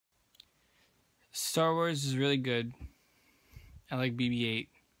Star Wars is really good. I like BB-8.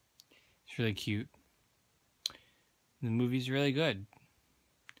 It's really cute. The movie's really good.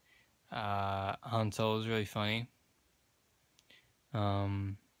 Han Solo's really funny.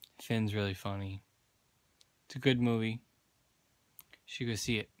 Finn's really funny. It's a good movie. You should go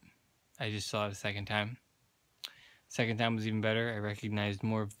see it. I just saw it a second time. Second time was even better. I recognized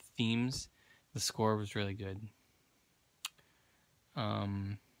more of the themes. The score was really good.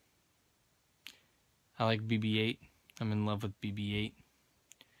 I like BB-8. I'm in love with BB-8.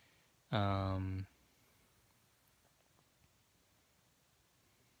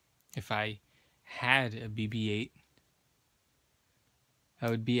 If I had a BB-8, I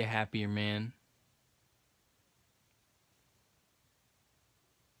would be a happier man.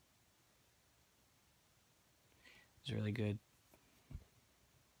 It's really good.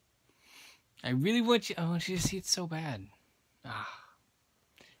 I want you to see it so bad.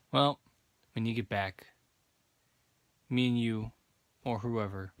 Well, when you get back, me and you, or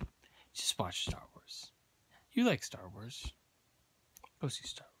whoever, just watch Star Wars. You like Star Wars. Go see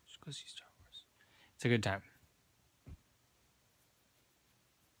Star Wars. Go see Star Wars. It's a good time.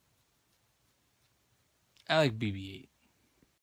 I like BB-8.